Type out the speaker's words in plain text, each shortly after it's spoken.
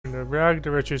Brag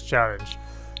to Riches challenge.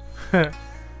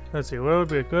 Let's see, what would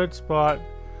be a good spot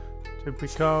to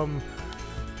become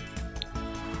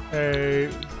a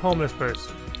homeless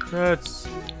person? That's...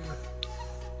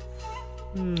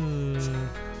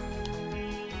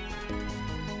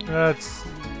 That's...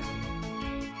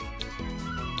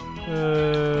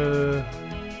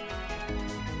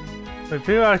 Wait,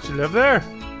 people actually live there?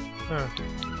 Huh.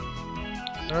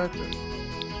 Alright then.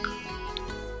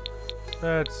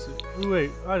 That's... Ooh,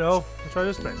 wait, I know. Let's try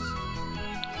this place.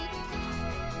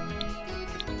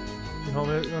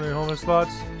 Any homeless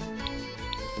spots?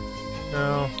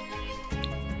 No.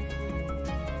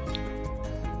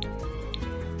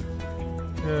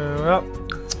 Well.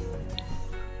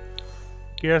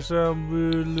 Guess I'm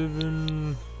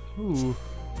living... Ooh.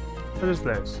 What is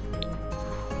this?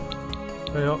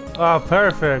 Oh,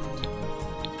 perfect.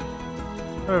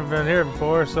 I've been here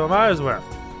before, so might as well.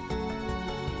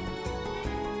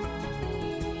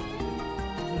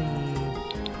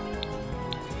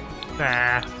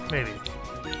 Nah, maybe.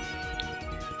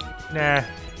 Nah,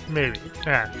 maybe.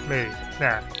 Nah, maybe.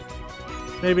 Nah.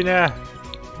 Maybe nah.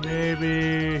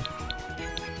 Maybe...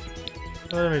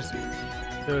 Let me see.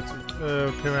 So it's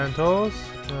rentals.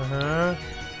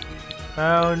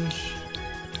 Lounge.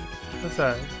 What's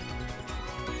that?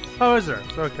 Oh, is there?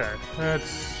 Okay. Let's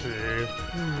see.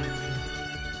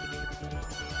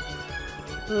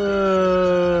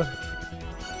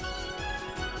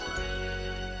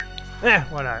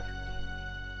 Why not?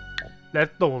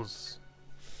 Let those.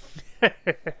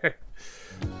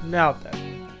 Now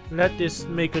then, let us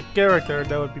make a character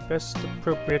that would be best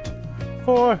appropriate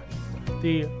for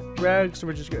the Rags to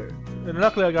Riches character. And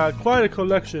luckily I got quite a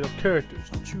collection of characters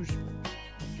to choose from.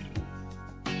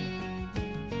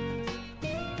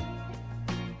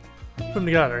 From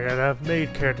the other, yeah, I've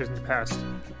made characters in the past.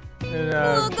 And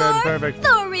been perfect.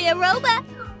 Sorry, Aroba.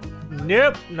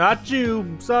 Nope, not you.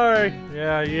 I'm sorry.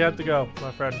 Yeah, you have to go,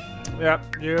 my friend.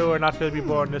 Yep, you are not going to be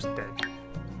born this day.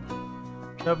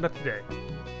 Nope, not today.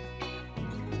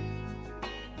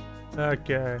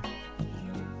 Okay.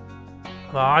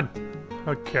 Come on.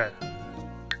 Okay.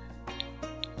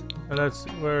 And that's...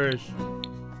 Where is she?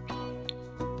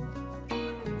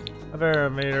 I better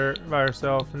have made her by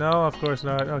herself. No, of course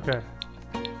not. Okay.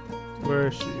 Where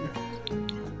is she?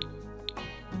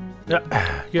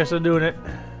 Yeah, guess I'm doing it.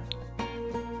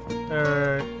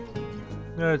 Alright.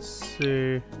 Let's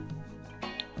see.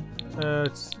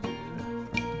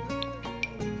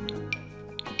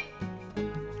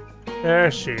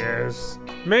 There she is.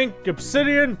 Mink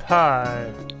Obsidian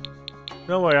Pie.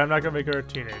 No way, I'm not gonna make her a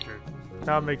teenager.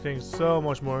 That'll make things so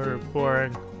much more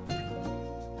boring.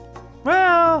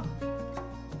 Well,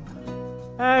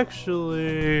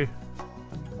 actually,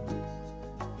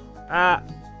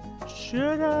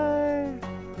 should I?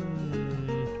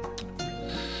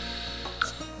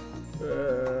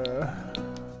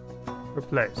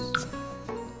 Replace.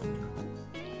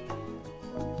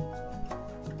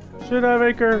 Should I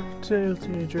make her a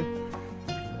teenager?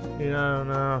 I don't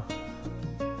know.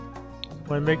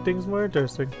 Might make things more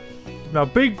interesting. Now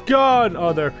be gone,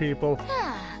 other people.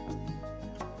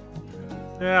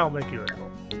 Yeah, I'll make you an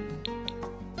adult.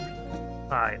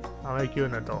 Fine, I'll make you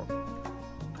an adult.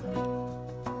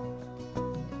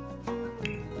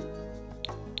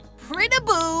 Pretty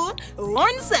boo,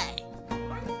 one say.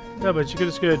 Yeah, but she could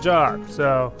just get a job,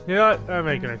 so you know what? I'm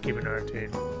making her keep it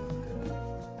 19.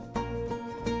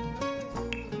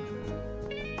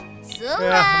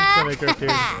 Yeah, I'm just gonna make her a teen.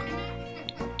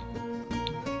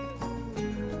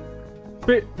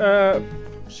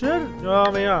 Should? Oh,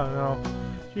 I mean, I don't know.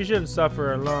 She shouldn't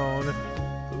suffer alone.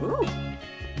 Ooh.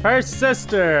 Her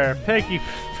sister, Peggy.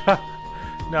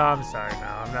 No, I'm sorry. No,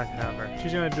 I'm not gonna have her.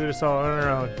 She's gonna do this all on her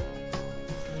own.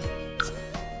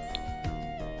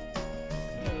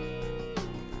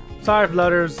 Sorry,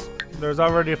 Flutters. There's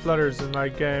already Flutters in my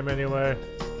game anyway.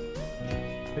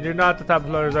 And you're not the type of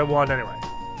Flutters I want anyway.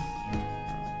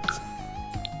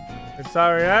 And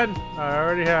sorry, Ann. I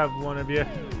already have one of you.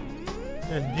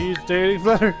 And he's dating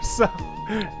Flutters, so...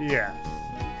 yeah.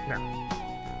 No.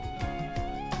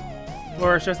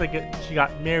 Or it's just like she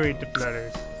got married to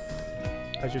Flutters.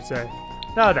 I should say.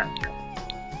 Now then.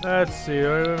 Let's see.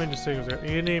 Let me just think.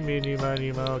 Eeny, meeny,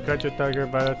 miny, moe. Catch a tiger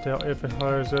by the tail. If it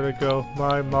flutters, let it go.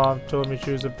 My mom told me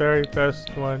she was the very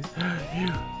best one.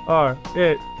 You are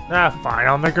it. Ah, fine.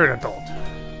 I'll make her an adult.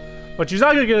 But she's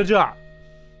not gonna get a job.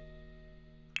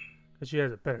 But she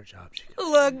has a better job. She can.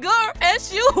 Lagar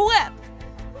as you wept.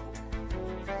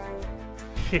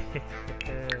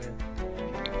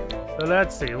 So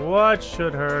let's see. What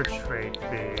should her trait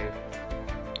be?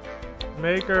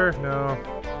 Maker? No.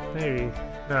 Maybe.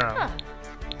 No. Huh.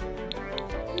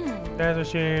 Dance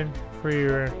machine. Free.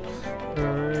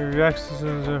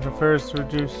 Exercises for first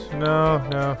reduce. No.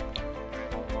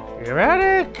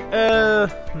 Erratic.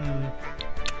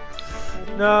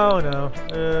 No.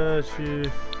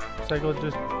 She. Cycle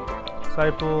just.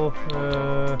 Disciple.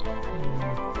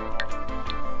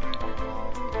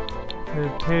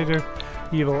 Meditator.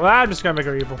 Evil. I'm just gonna make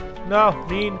her evil. No.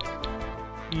 Mean.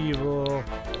 Evil.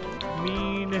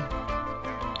 Mean.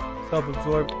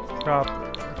 Self-absorbed. Proper.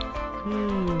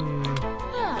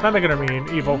 I'm making her mean.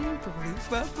 Evil.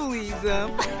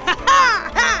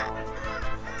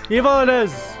 Evil it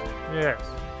is. Yes.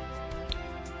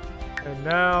 And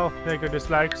now make her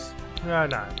dislikes. No.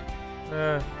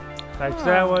 Likes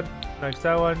that one. Likes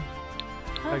that one.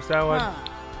 Likes that one.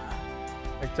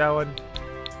 Likes that one.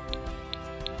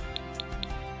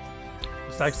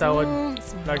 Dislikes that one.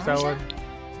 Likes that one.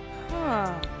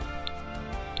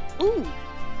 Ooh.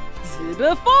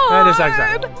 And dislikes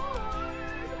that one.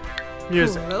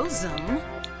 Music. Rosum.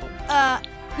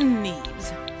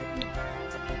 Needs.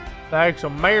 Likes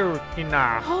American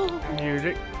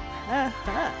music.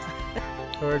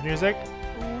 Sword music.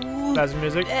 Plasma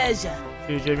music.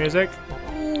 DJ music.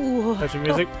 Touching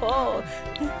music.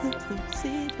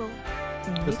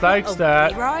 Dislikes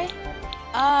that.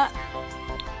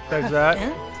 Likes that.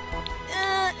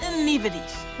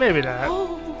 Maybe that.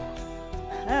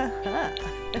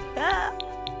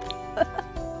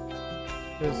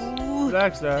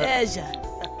 Dislikes that.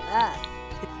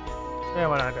 Yeah,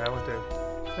 why not that one too?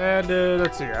 And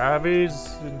let's see,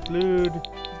 hobbies include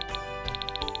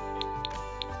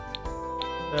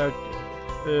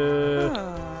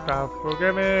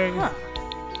programming.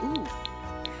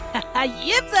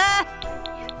 Yipsa!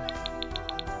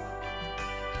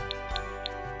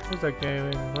 What's that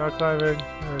gaming? Rock climbing.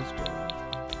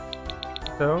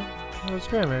 So, what's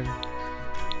gaming?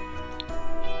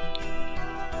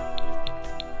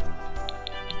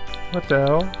 What the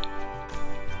hell?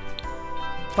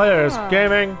 Oh, there's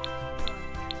gaming.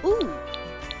 Ooh,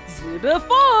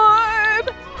 Zibiform!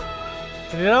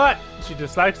 And you know what? She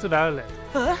dislikes the violin.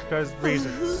 Because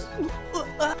reasons.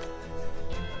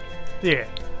 Yeah.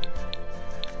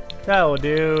 That will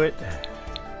do it.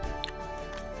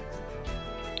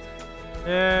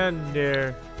 And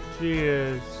there she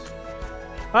is.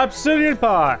 Obsidian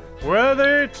Pie,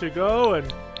 worthy to go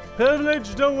and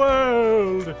pillage the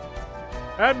world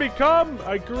and become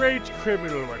a great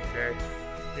criminal one day.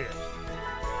 Yes.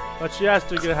 But she has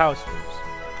to get a house first.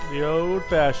 The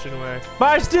old-fashioned way.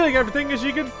 By stealing everything as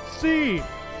you can see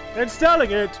and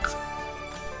selling it.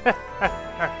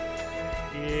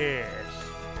 Yes.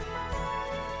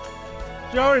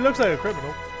 She already looks like a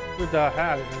criminal with the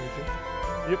hat and everything.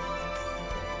 Yep.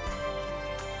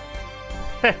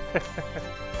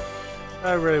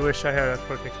 I really wish I had a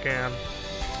crooked cam.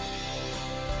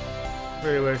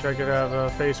 Really wish I could have a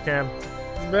face cam.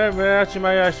 But actually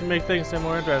might actually make things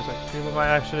more interesting. People might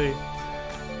actually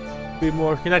be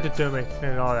more connected to me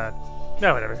and all that.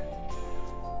 No, whatever.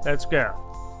 Let's go.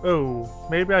 Oh,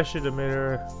 maybe I should have made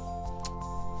her.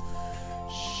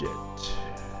 Shit.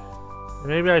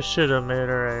 Maybe I should have made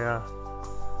her a.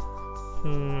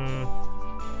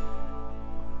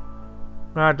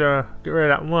 I had to get rid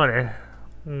of that money.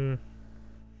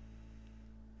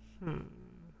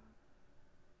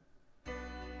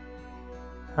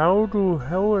 How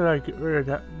would I get rid of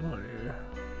that money?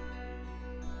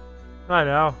 I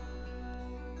know.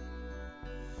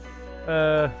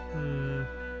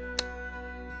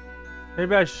 Maybe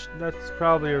that's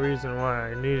probably a reason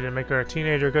why I needed to make her a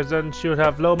teenager, because then she would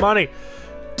have low money.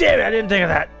 Damn it, I didn't think of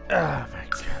that. Oh my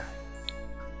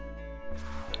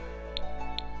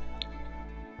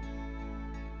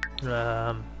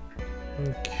god.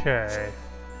 Okay.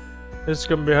 This is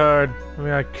gonna be hard. I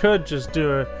mean, I could just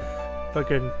do a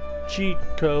fucking cheat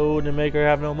code and make her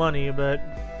have no money, but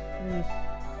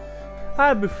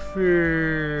I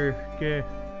prefer. Okay,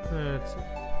 let's see.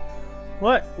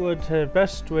 What would the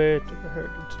best way to her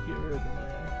to get rid of the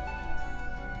money?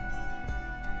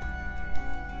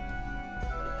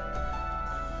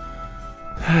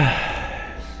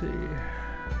 Let's see.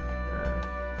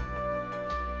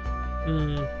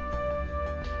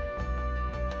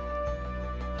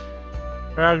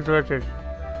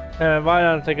 And why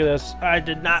don't I think of this? I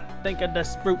did not think of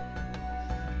this fruit.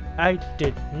 I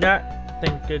did not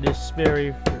think of this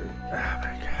very fruit. Oh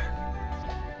my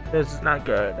god. This is not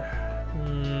good.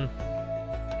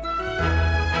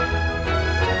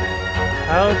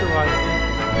 How do I...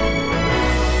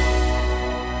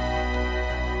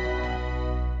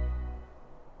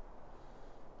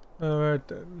 Alright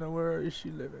then, now where is she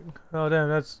living? Oh damn,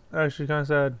 that's actually kind of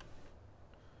sad.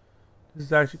 This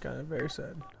is actually kind of very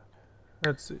sad.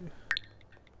 Let's see.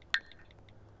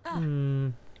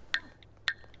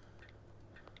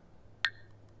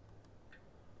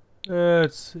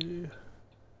 Let's see.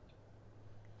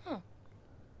 Oh,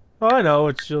 I know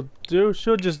what she'll do.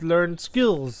 She'll just learn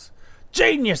skills.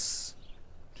 Genius!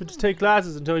 She'll just take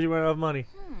classes until you run out of money.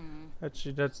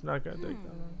 That's not gonna take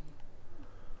that long.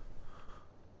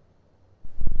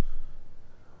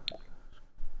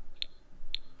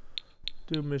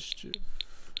 Do mischief.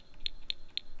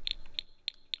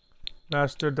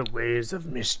 Master the ways of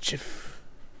mischief.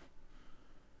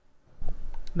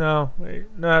 No, wait.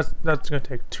 No, that's gonna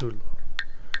take too long.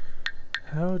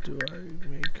 How do I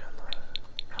make...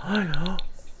 I know.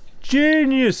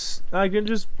 Genius! I can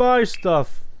just buy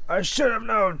stuff. I should have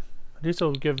known. At least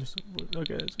I'll give us...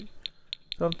 Okay,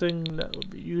 something that would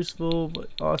be useful, but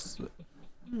also...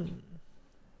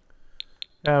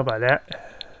 How about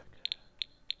that?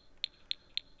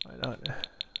 Why not?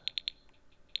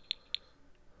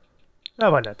 How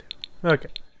about that? Okay.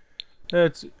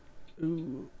 That's...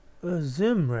 Ooh, a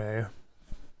Zimray.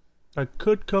 That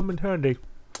could come in handy.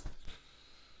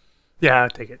 Yeah, I'll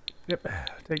take it. Yep,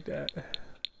 take that.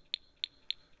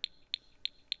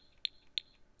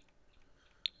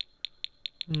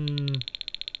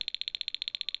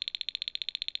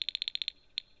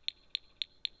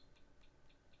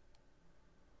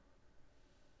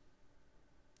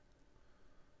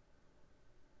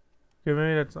 Okay,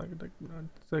 maybe that's not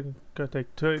gonna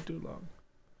take too long.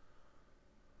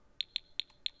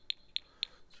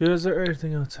 So is there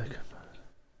anything else I can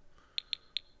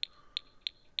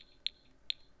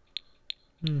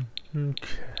buy? Okay.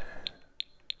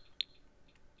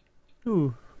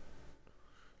 Ooh.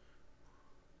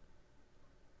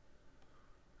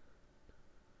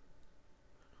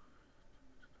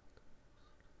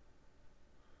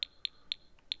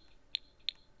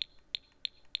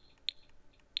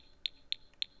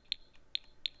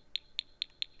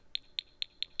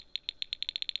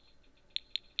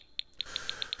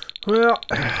 Well,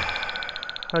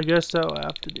 I guess that'll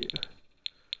have to do.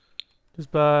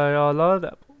 Just buy a lot of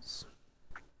apples.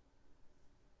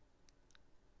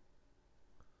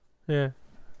 Yeah.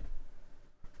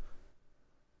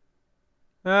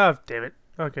 Oh, damn it.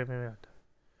 Okay, maybe not.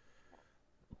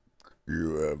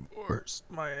 You have forced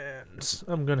my hands.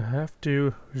 I'm gonna have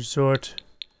to resort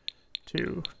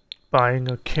to buying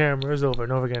cameras over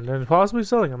and over again, and possibly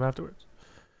selling them afterwards.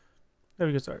 There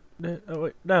we go. Start. Oh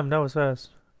wait, damn, that was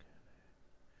fast.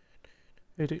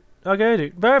 80. Okay, 80.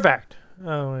 Perfect.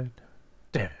 Oh wait,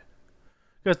 damn it.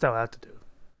 Guess that'll have to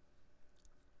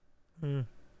do.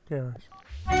 Cameras.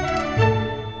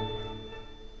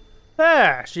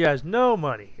 Ah, she has no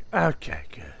money. Okay,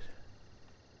 good.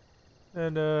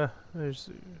 And let's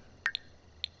see.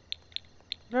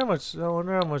 How much? I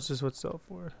wonder how much this would sell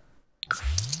for.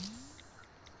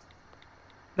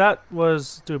 That was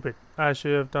stupid. I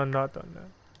should have not done that.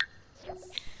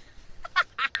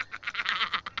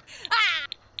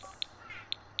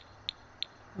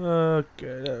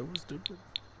 Okay, that was stupid.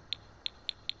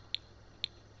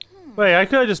 Wait, I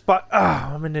could have just bought.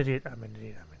 Ah, I'm an idiot. I'm an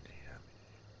idiot.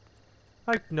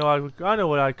 I know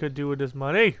what I could do with this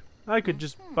money. I could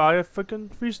just buy a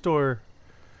freaking free store.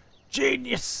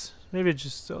 Genius! Maybe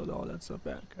just sell all that stuff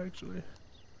back, actually.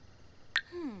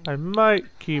 I might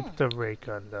keep the ray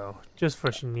gun, though. Just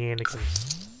for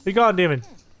shenanigans. Be gone, demon!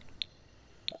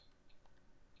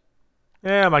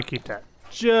 Yeah, I might keep that.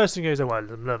 Just in case I want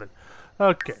some loving.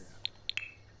 Okay.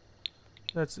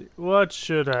 Let's see. What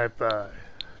should I buy?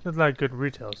 That's not a good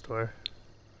retail store.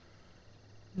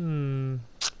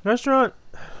 Restaurant?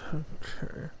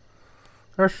 Okay.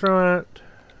 Restaurant.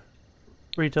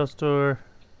 Retail store.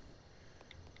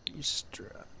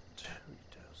 Restaurant.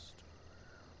 Retail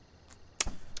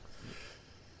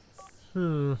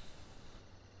store.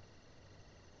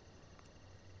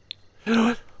 You know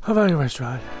what? I'm buying a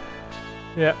restaurant.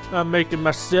 Yep, I'm making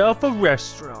myself a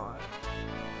restaurant.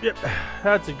 Yep,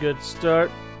 that's a good start.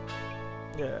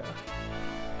 Yeah.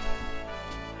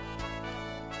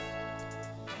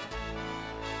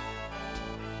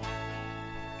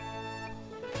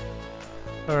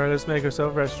 Alright, let's make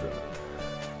ourselves a restaurant.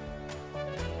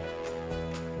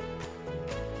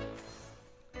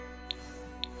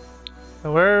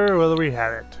 And where will we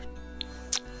have it?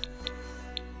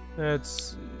 Let's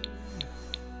see.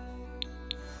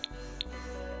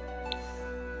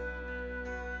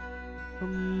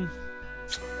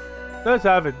 Let's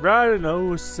have it right in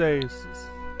Oasis.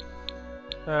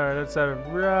 Alright, let's have it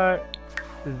right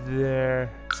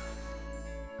there.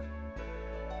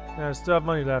 Now, still have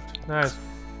money left. Nice.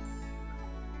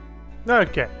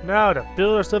 Okay, now to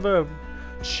build ourselves a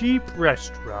cheap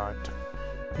restaurant.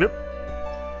 Yep.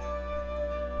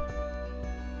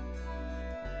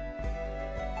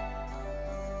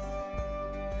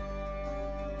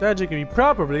 Then she can be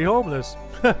properly homeless.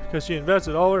 Because she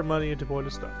invested all her money into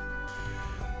pointless stuff.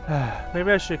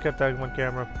 Maybe I should have kept that one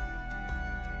camera.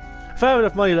 If I have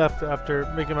enough money left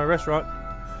after making my restaurant,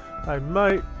 I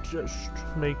might just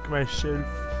make myself...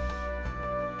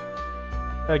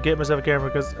 get myself a camera,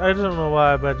 because I don't know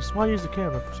why, but I just want to use the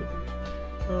camera for some reason.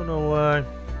 I don't know why.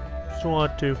 Just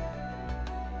want to.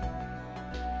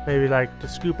 Maybe like to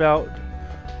scoop out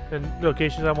in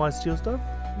locations I want to steal stuff.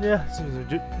 Yeah, seems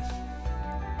legit.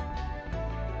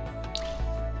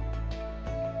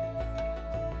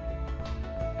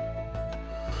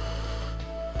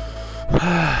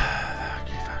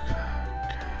 Okay, fuck.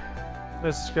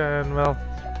 This is going well.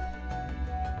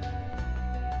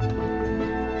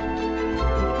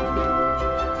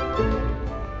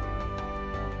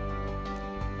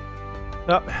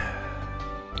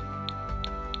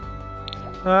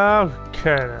 Oh.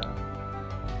 Okay now.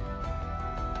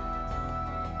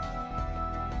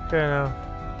 Okay now.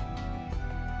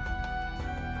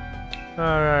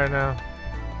 Alright now.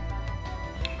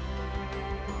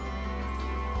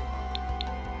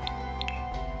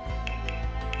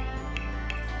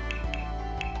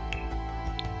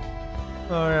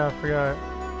 Oh yeah, I forgot.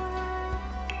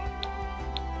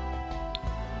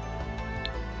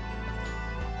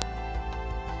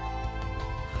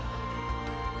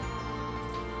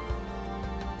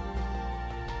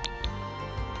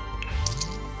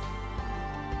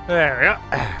 There we go.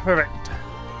 Perfect.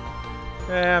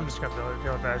 Yeah, I'm just gonna do it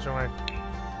the old-fashioned way.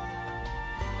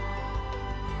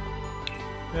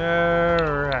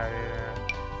 Alright.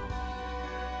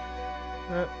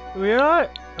 You know what?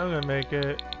 I'm gonna make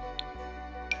it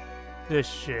this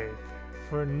shape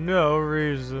for no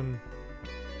reason.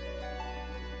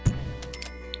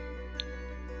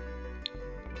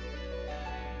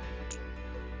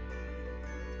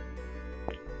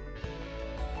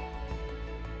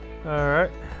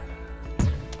 Alright.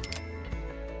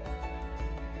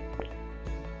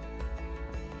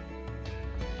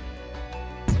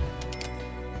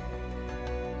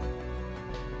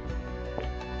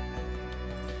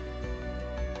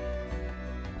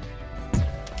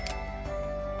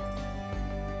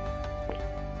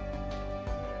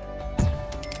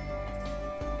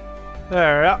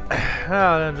 There we go.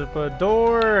 Now then just put a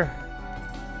door.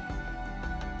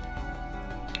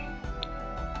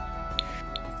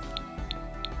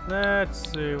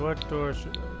 Let's see, what door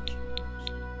should I choose?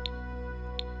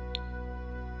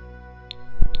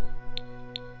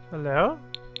 Hello?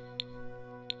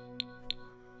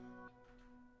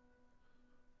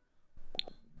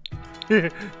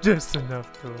 Just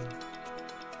enough door.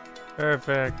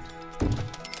 Perfect.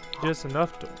 Just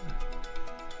enough door.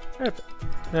 Perfect.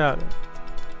 Now then.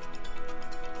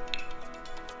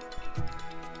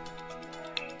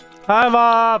 Hi,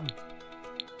 Mom!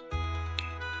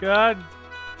 Good?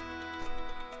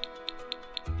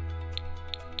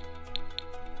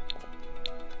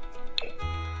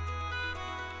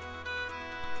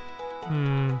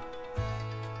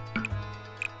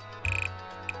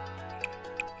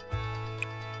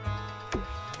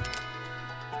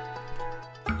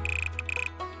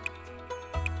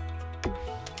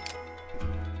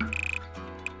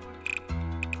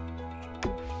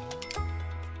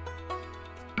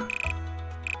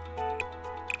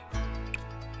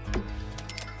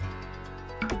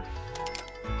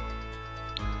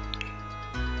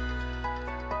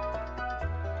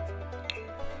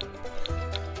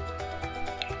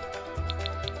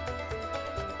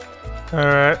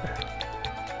 Alright.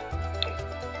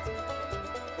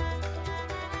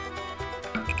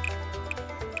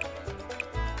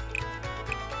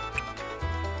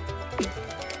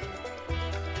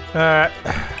 Alright.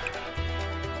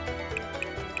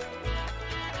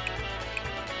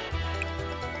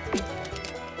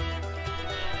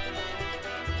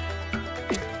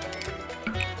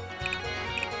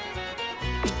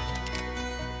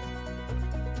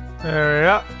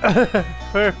 There we go.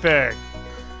 Perfect.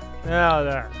 Now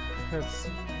there.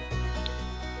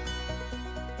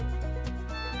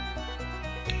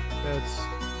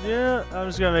 Yeah, I'm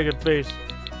just gonna make it base.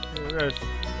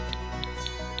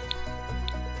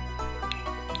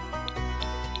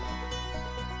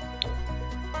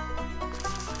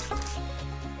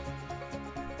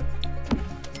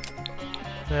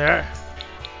 There.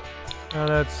 Now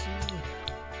that's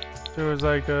there was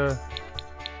like a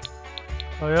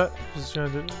oh yeah, just gonna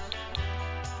do this.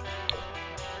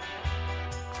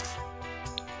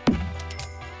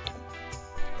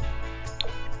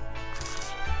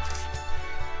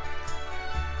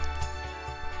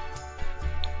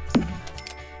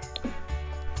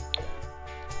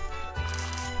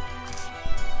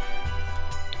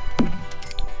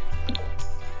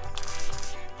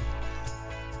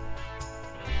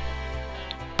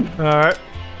 Alright.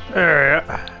 There we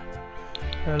go.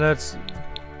 And that's...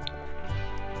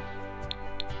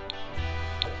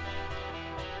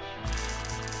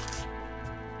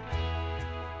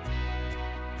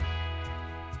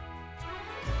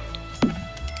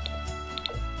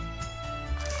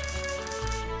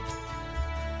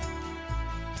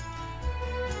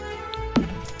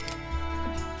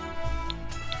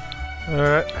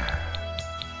 Alright.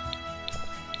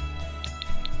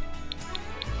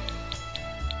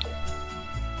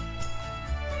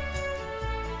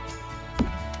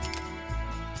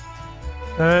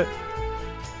 Alright.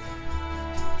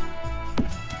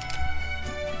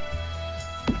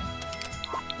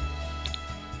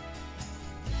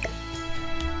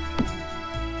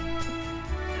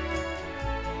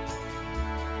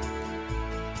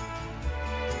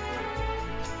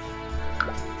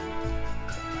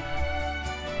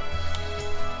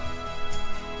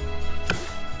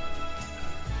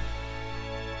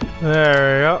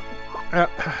 There we go.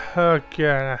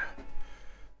 Okay.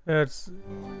 That's...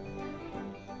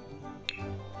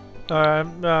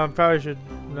 probably should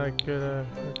like get a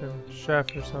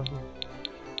chef or something.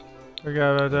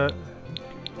 Forgot about that.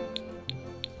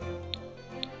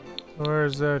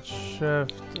 Where's that chef?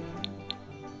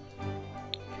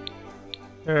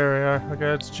 There we are. Okay,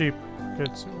 that's cheap.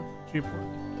 Good, cheap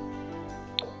one.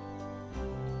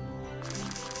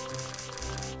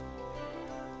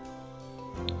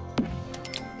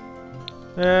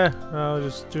 Yeah, I'll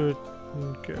just do it.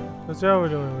 Okay, that's how we're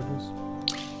doing with this.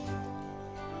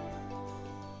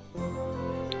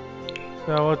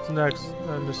 Now what's next?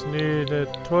 I just need a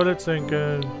toilet sink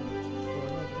and...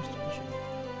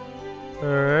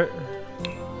 Alright.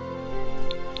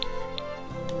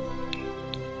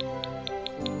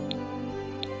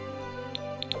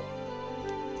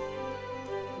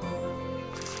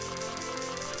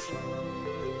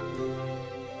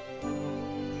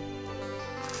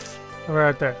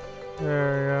 Right there.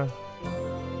 There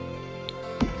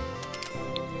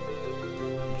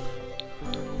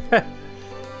we go.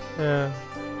 Yeah.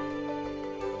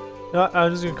 No,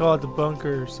 I'm just gonna call it the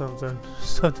bunker or something.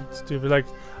 Something stupid. Like,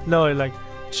 no, like,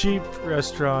 cheap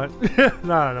restaurant.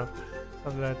 No.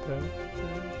 Something like that.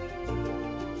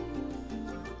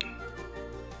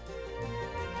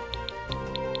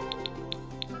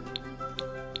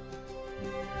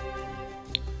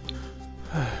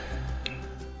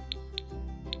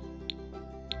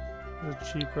 The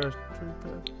cheap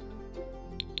restaurant.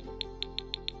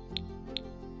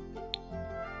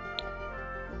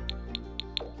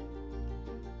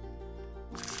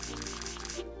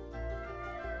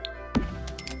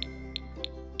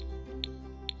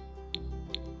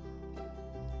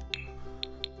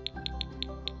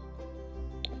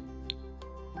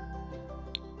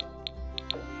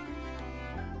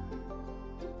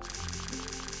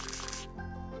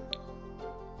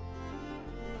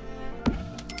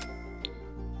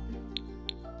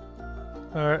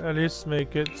 Alright, at least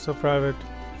make it so private.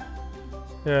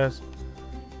 Yes.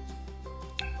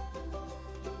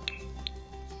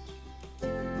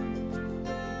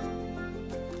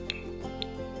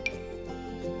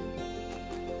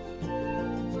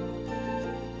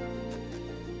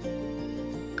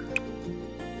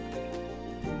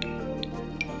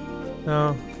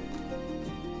 No.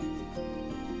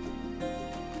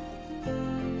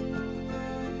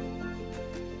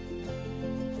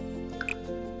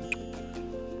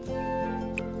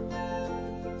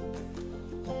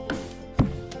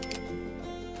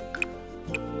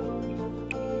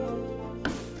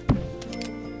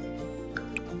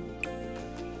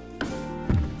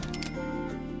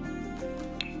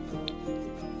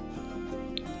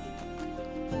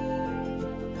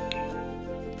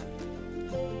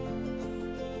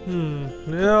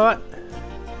 You know what?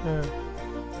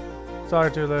 Yeah.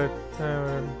 Sorry, too late.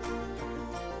 Anyway.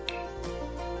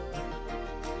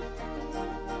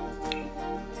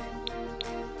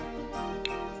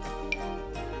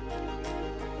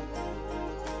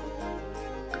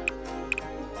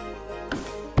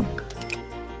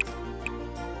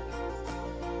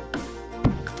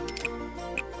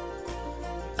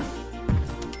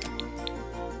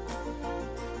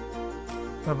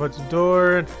 How about the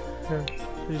door? Yeah.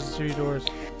 These 3 doors.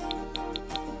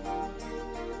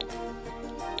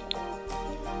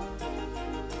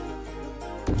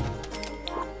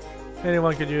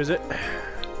 Anyone could use it.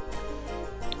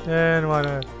 And why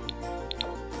not?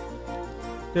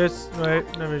 This, wait,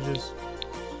 let me just...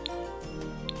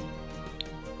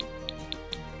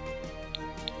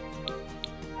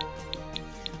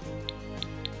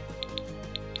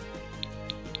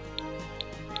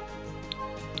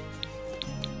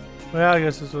 Well, I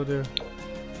guess this will do.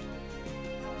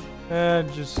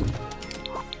 And just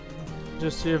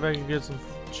Just see if I can get some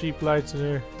cheap lights in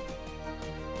here.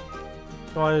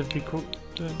 Oh, it'd be cool.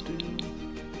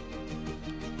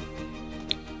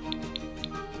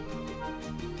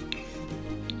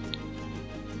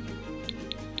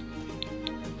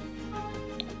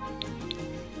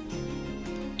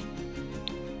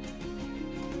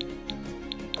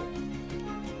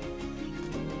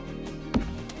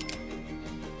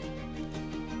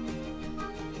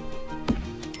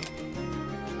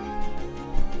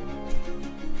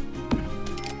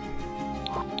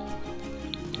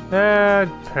 And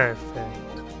perfect.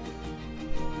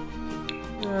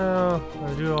 No,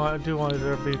 I do want it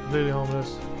to be completely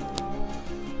homeless.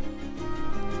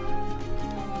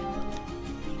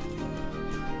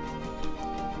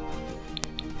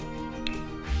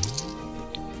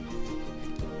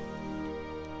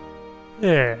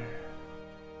 Yeah.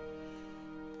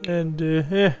 And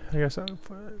yeah, I guess I'll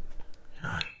put it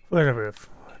on a roof.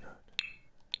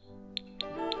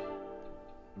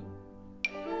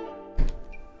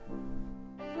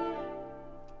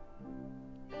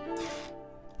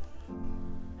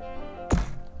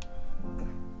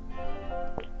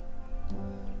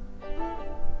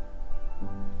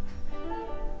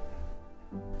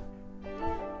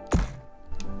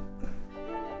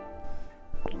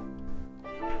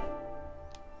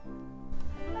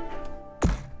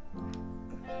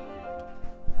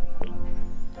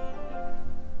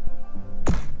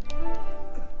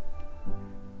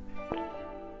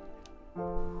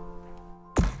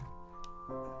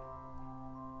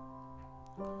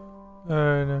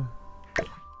 No.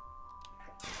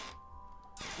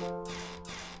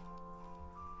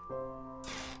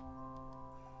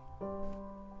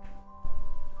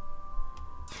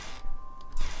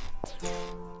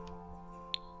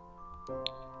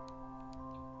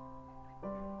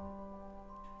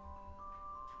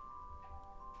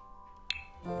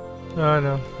 Oh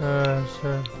no,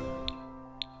 sure.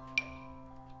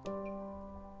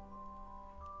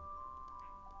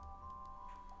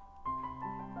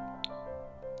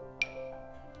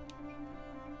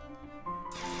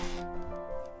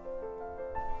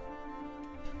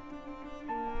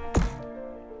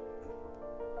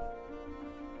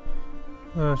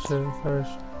 Oh shit,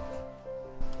 first.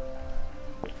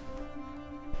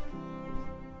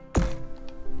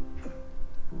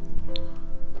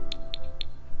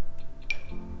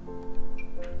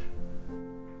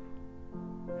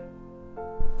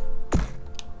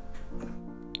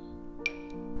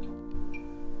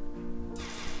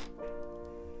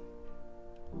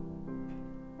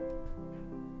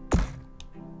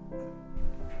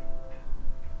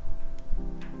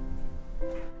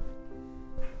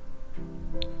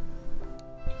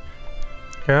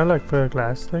 Can I like put a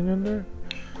glass thing in there?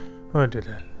 Oh, I did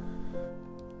that.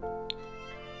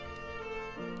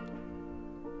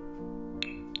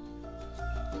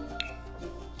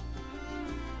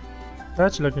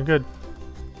 That's looking good,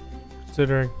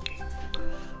 considering.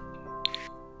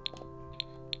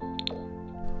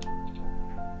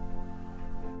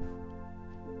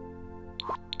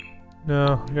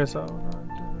 No, I guess I'll not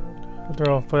do that. They're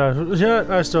all put out. Yeah,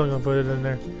 I'm still gonna put it in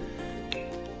there.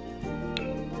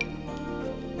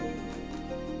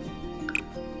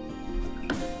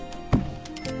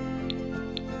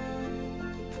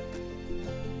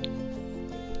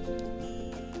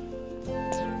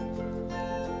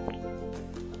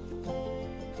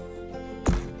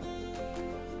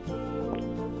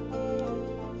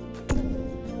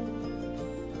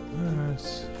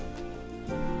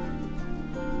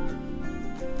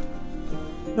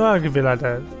 No, I'll give it like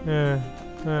that. Yeah,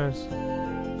 nice.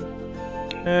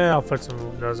 Yeah, I'll put some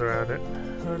windows around it.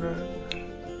 Alright.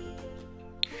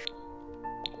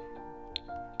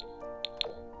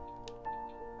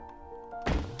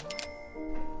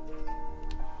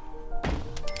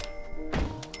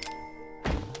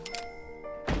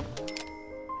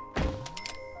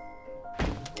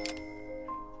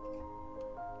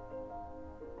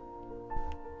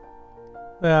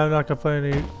 Yeah, I'm not gonna put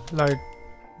any like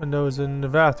windows in the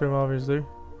bathroom, obviously.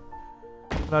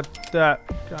 Not that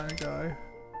kind of guy.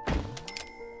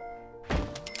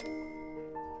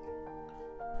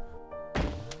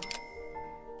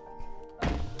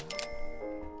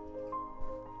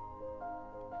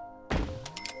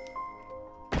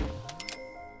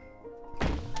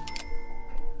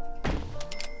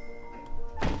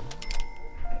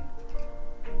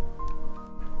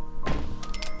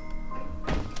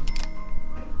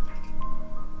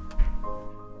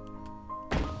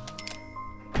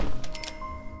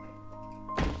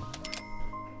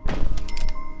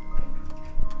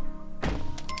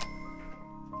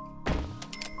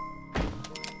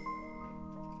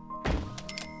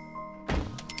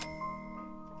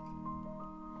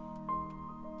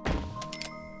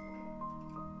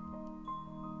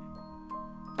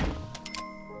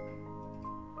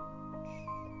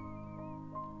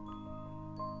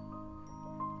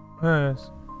 Yes.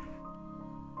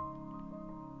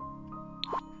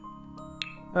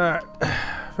 Alright.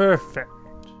 Perfect.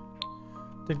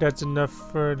 Think that's enough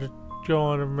for to go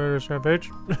on a murderous rampage.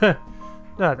 Not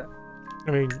that.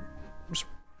 I mean,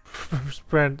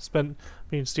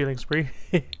 stealing spree.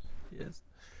 Yes.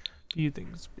 Few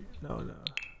things. No.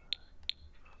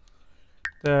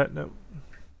 That, no.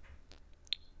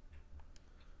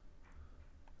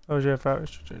 Oh, yeah, if I was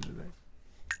to change the name.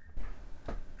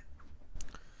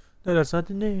 No, that's not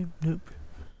the name. Nope.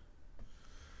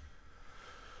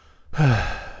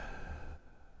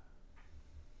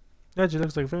 Actually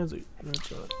looks like fancy.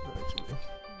 That's not actually.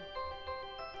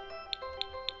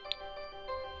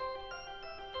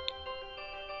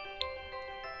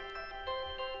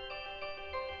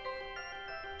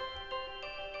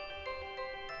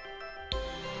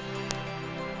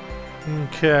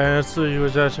 Okay, let's see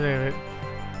what's that name it.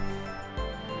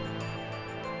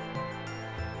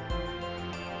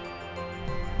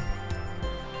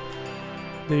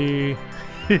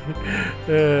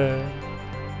 The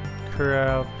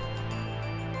crap.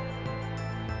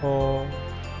 Oh.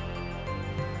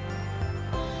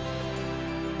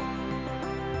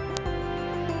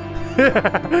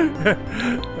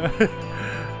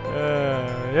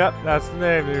 Yep, that's the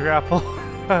name, the grapple.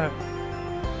 Yeah,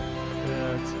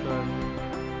 it's fun.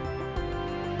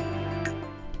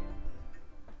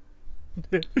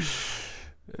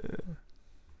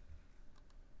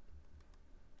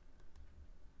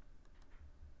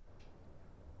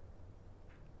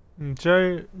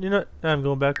 Sorry, you know, I'm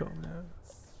going back home now.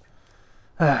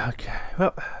 Okay,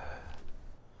 well,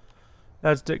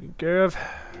 that's taken care of.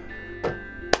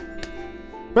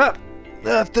 Well,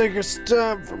 I think it's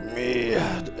time for me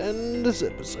to end this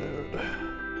episode.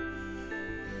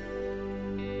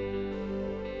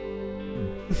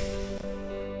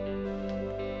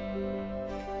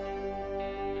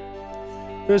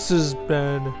 This has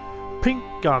been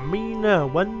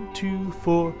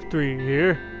Pinkamena1243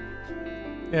 here,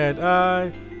 and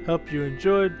I hope you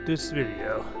enjoyed this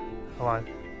video.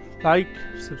 Like,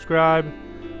 subscribe,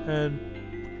 and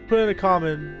put in a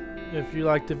comment if you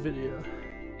liked the video.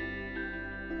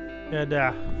 And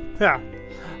yeah, I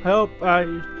hope I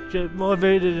get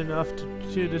motivated enough to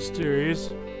do this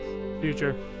series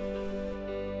future.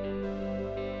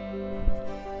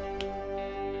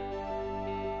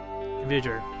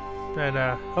 And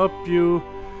hope you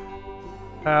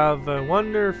have a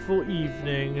wonderful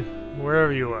evening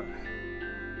wherever you are.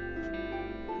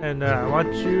 And I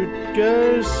want you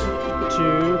guys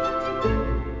to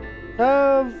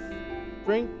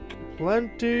drink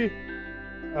plenty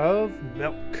of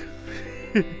milk.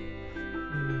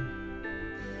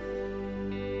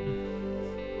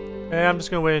 And I'm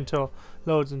just gonna wait until it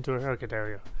loads into her. Okay, there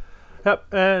we go.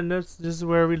 Yep, and this is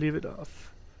where we leave it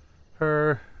off.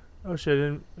 Her. Oh shit!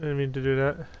 I didn't mean to do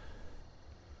that.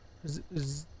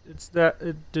 It's that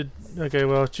it did? Okay,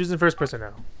 well, she's in first person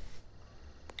now.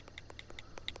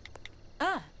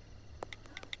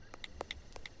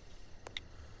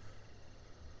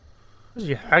 Was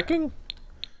she hacking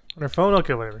on her phone?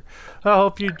 Okay, whatever. I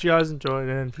hope you guys enjoyed,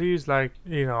 and please like,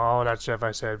 all that stuff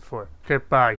I said before. Okay,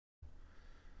 bye.